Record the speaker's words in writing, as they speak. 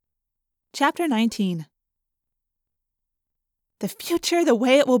Chapter 19. The future the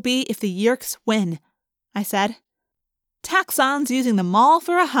way it will be if the Yeerks win, I said. Taxxons using the mall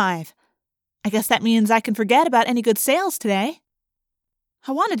for a hive. I guess that means I can forget about any good sales today.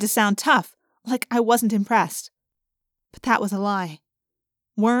 I wanted to sound tough, like I wasn't impressed. But that was a lie.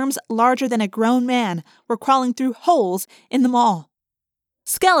 Worms larger than a grown man were crawling through holes in the mall.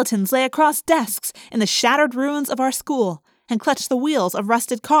 Skeletons lay across desks in the shattered ruins of our school and clutched the wheels of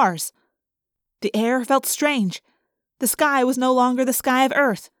rusted cars. The air felt strange. The sky was no longer the sky of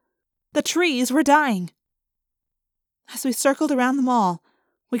Earth. The trees were dying. As we circled around the mall,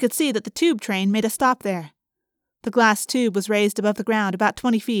 we could see that the tube train made a stop there. The glass tube was raised above the ground about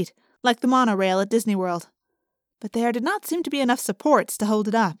 20 feet, like the monorail at Disney World. But there did not seem to be enough supports to hold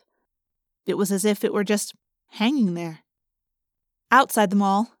it up. It was as if it were just hanging there. Outside the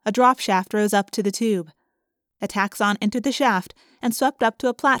mall, a drop shaft rose up to the tube. A taxxon entered the shaft and swept up to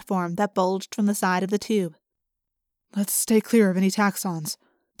a platform that bulged from the side of the tube. "Let's stay clear of any taxxons,"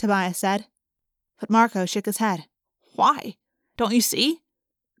 Tobias said. But Marco shook his head. "Why? Don't you see?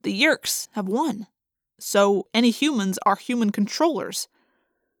 The Yeerks have won. So any humans are human controllers.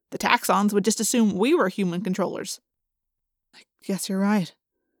 The taxxons would just assume we were human controllers." "I guess you're right,"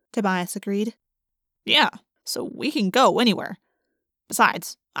 Tobias agreed. "Yeah, so we can go anywhere.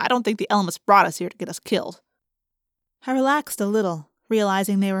 Besides, I don't think the Ellimist brought us here to get us killed." I relaxed a little,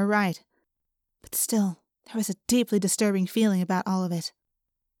 realizing they were right. But still, there was a deeply disturbing feeling about all of it.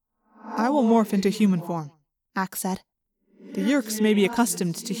 "I will morph into human form," Axe said. "The Yeerks may be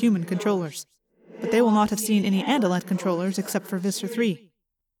accustomed to human controllers, but they will not have seen any Andalite controllers except for Visser 3.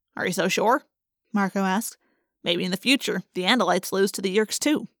 "Are you so sure?" Marco asked. "Maybe in the future, the Andalites lose to the Yeerks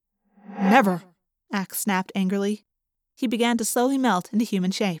too." "Never!" Axe snapped angrily. He began to slowly melt into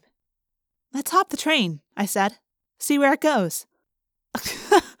human shape. "Let's hop the train," I said. "See where it goes."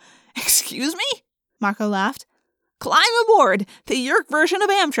 "Excuse me?" Marco laughed. "Climb aboard, the Yeerk version of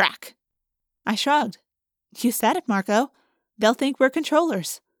Amtrak." I shrugged. "You said it, Marco. They'll think we're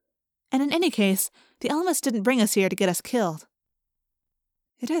controllers. And in any case, the Ellimist didn't bring us here to get us killed."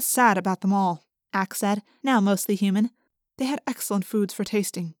 "It is sad about them all," Axe said, now mostly human. "They had excellent foods for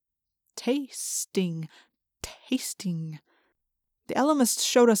tasting. Tasting. The Ellimist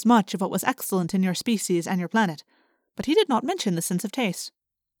showed us much of what was excellent in your species and your planet, but he did not mention the sense of taste.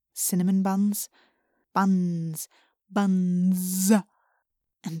 Cinnamon buns, and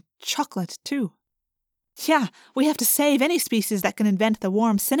chocolate, too." "Yeah, we have to save any species that can invent the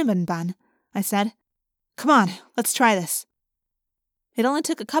warm cinnamon bun," I said. "Come on, let's try this." It only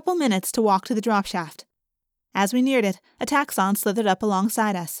took a couple minutes to walk to the drop shaft. As we neared it, a taxxon slithered up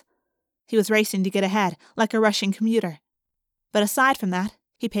alongside us. He was racing to get ahead, like a rushing commuter. But aside from that,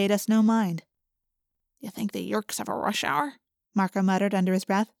 he paid us no mind. "You think the Yeerks have a rush hour?" Marco muttered under his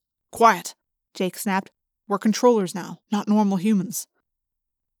breath. "Quiet," Jake snapped. "We're controllers now, not normal humans."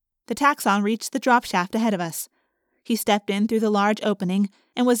 The taxxon reached the drop shaft ahead of us. He stepped in through the large opening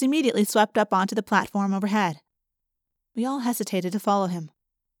and was immediately swept up onto the platform overhead. We all hesitated to follow him.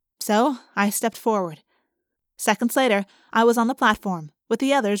 So I stepped forward. Seconds later, I was on the platform, with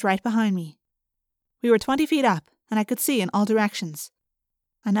the others right behind me. We were 20 feet up, and I could see in all directions.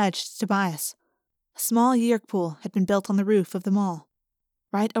 I nudged Tobias. A small Yeerk pool had been built on the roof of the mall,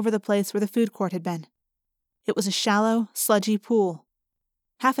 right over the place where the food court had been. It was a shallow, sludgy pool.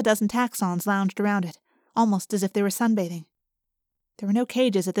 Half a dozen taxxons lounged around it, almost as if they were sunbathing. There were no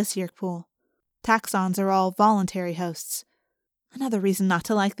cages at this Yeerk pool. Taxxons are all voluntary hosts. Another reason not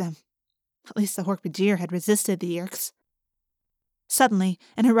to like them. At least the Hork-Bajir had resisted the Yeerks. Suddenly,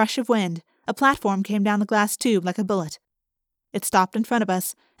 in a rush of wind, a platform came down the glass tube like a bullet. It stopped in front of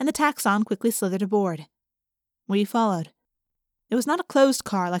us, and the taxxon quickly slithered aboard. We followed. It was not a closed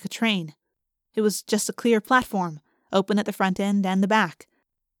car like a train. It was just a clear platform, open at the front end and the back.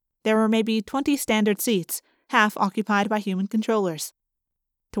 There were maybe 20 standard seats, half occupied by human controllers.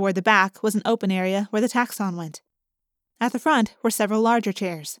 Toward the back was an open area where the taxxon went. At the front were several larger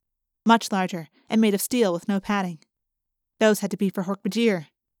chairs, much larger and made of steel with no padding. Those had to be for Hork-Bajir.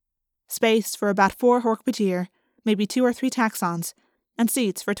 Space for about 4 Hork-Bajir, maybe 2 or 3 taxxons, and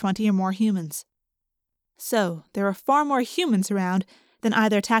seats for 20 or more humans. So there were far more humans around than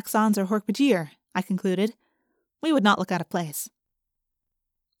either taxxons or Hork-Bajir, I concluded. We would not look out of place.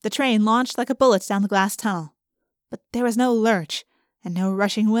 The train launched like a bullet down the glass tunnel, but there was no lurch and no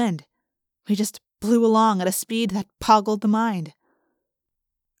rushing wind. We just blew along at a speed that boggled the mind.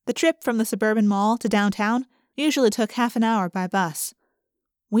 The trip from the suburban mall to downtown usually took half an hour by bus.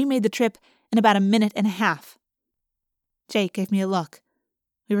 We made the trip in about a minute and a half. Jake gave me a look.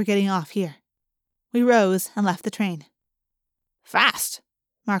 We were getting off here. We rose and left the train. "Fast,"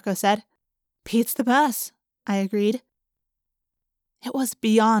 Marco said. Beats the bus, I agreed. It was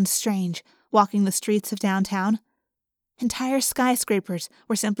beyond strange, walking the streets of downtown. Entire skyscrapers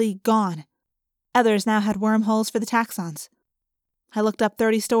were simply gone. Others now had wormholes for the taxons. I looked up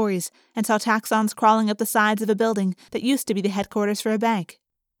 30 stories and saw taxons crawling up the sides of a building that used to be the headquarters for a bank.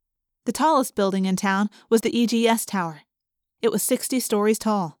 The tallest building in town was the EGS Tower. It was 60 stories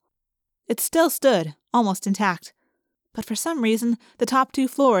tall. It still stood, almost intact, but for some reason the top 2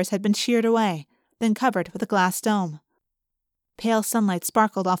 floors had been sheared away, then covered with a glass dome. Pale sunlight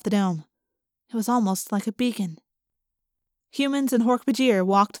sparkled off the dome. It was almost like a beacon. Humans and Hork-Bajir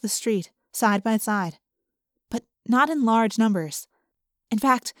walked the street, side by side, but not in large numbers. In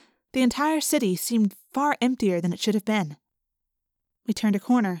fact, the entire city seemed far emptier than it should have been. We turned a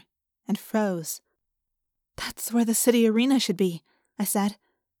corner and froze. That's where the city arena should be, I said.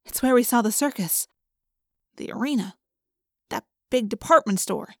 It's where we saw the circus. The arena? That big department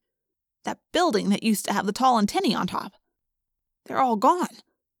store? That building that used to have the tall antennae on top? They're all gone,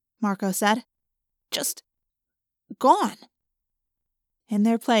 Marco said. Just gone. In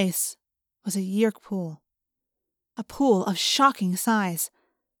their place was a Yeerk pool. A pool of shocking size.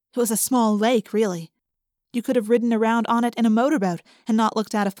 It was a small lake, really. You could have ridden around on it in a motorboat and not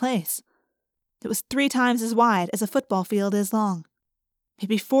looked out of place. It was 3 times as wide as a football field is long.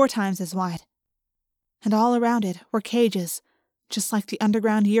 Maybe 4 times as wide. And all around it were cages, just like the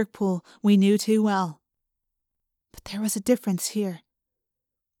underground Yeerk pool we knew too well. But there was a difference here.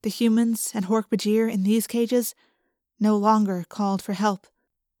 The humans and Hork-Bajir in these cages no longer called for help.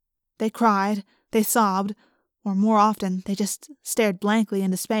 They cried, they sobbed, or more often they just stared blankly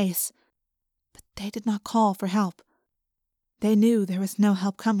into space. But they did not call for help. They knew there was no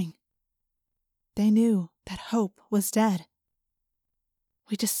help coming. They knew that hope was dead.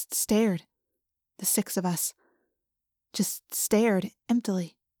 We just stared, the 6 of us. Just stared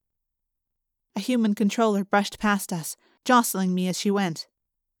emptily. A human controller brushed past us, jostling me as she went.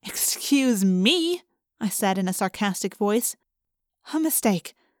 "Excuse me," I said in a sarcastic voice. A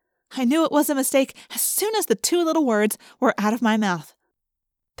mistake. I knew it was a mistake as soon as the 2 little words were out of my mouth.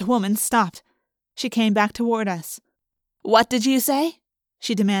 The woman stopped. She came back toward us. "What did you say?"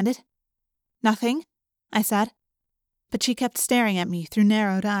 she demanded. "Nothing," I said. But she kept staring at me through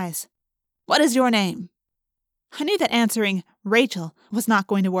narrowed eyes. "What is your name?" I knew that answering Rachel was not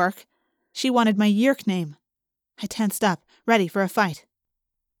going to work. She wanted my Yeerk name. I tensed up, ready for a fight.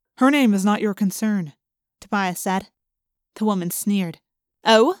 "Her name is not your concern," Tobias said. The woman sneered.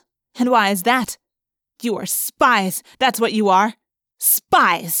 "Oh? And why is that? You are spies, that's what you are.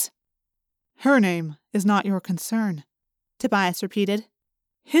 Spies!" "Her name is not your concern," Tobias repeated.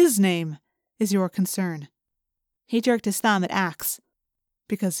 "His name is your concern." He jerked his thumb at Axe.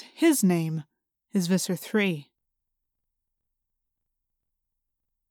 "Because his name is Visser 3.